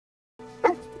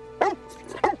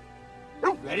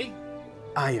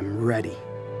I am ready.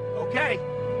 Okay.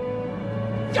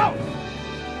 Go!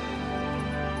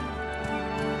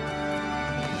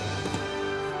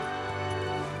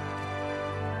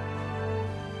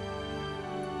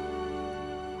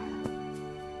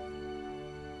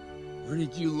 Where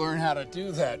did you learn how to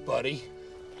do that, buddy?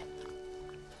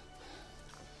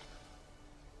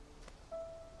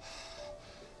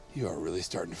 You are really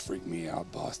starting to freak me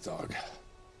out, boss dog.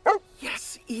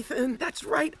 Yes, Ethan, that's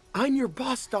right. I'm your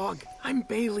boss dog. I'm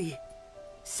Bailey.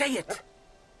 Say it.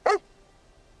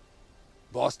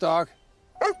 Boss dog?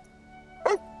 Are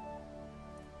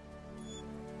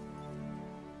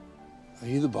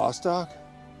you the boss dog?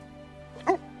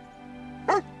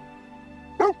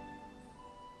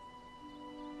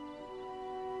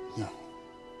 No.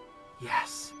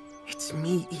 Yes, it's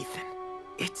me, Ethan.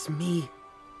 It's me.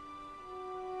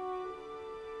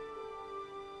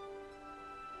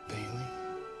 Bailey?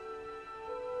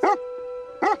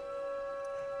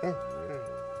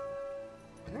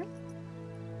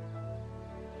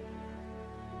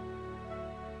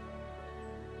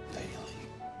 Bailey.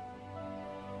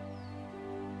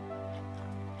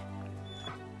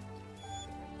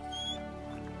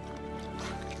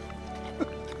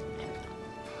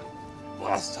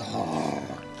 Boss dog.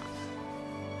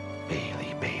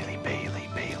 Bailey, Bailey, Bailey,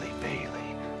 Bailey,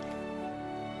 Bailey.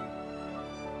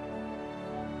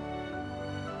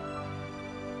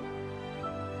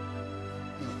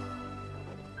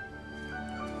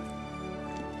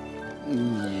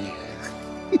 Yeah.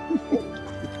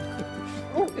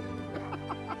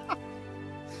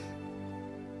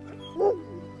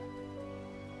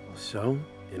 So,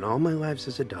 in all my lives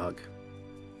as a dog,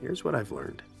 here's what I've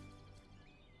learned.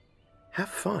 Have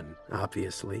fun,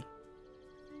 obviously.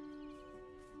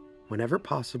 Whenever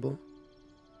possible,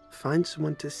 find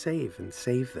someone to save and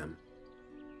save them.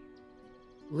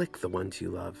 Lick the ones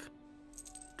you love.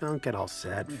 Don't get all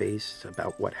sad-faced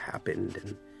about what happened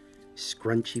and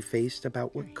scrunchy-faced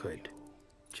about what could.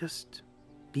 Just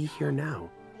be here now.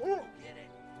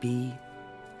 Be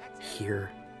here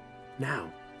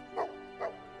now.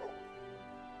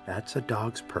 That's a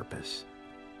dog's purpose.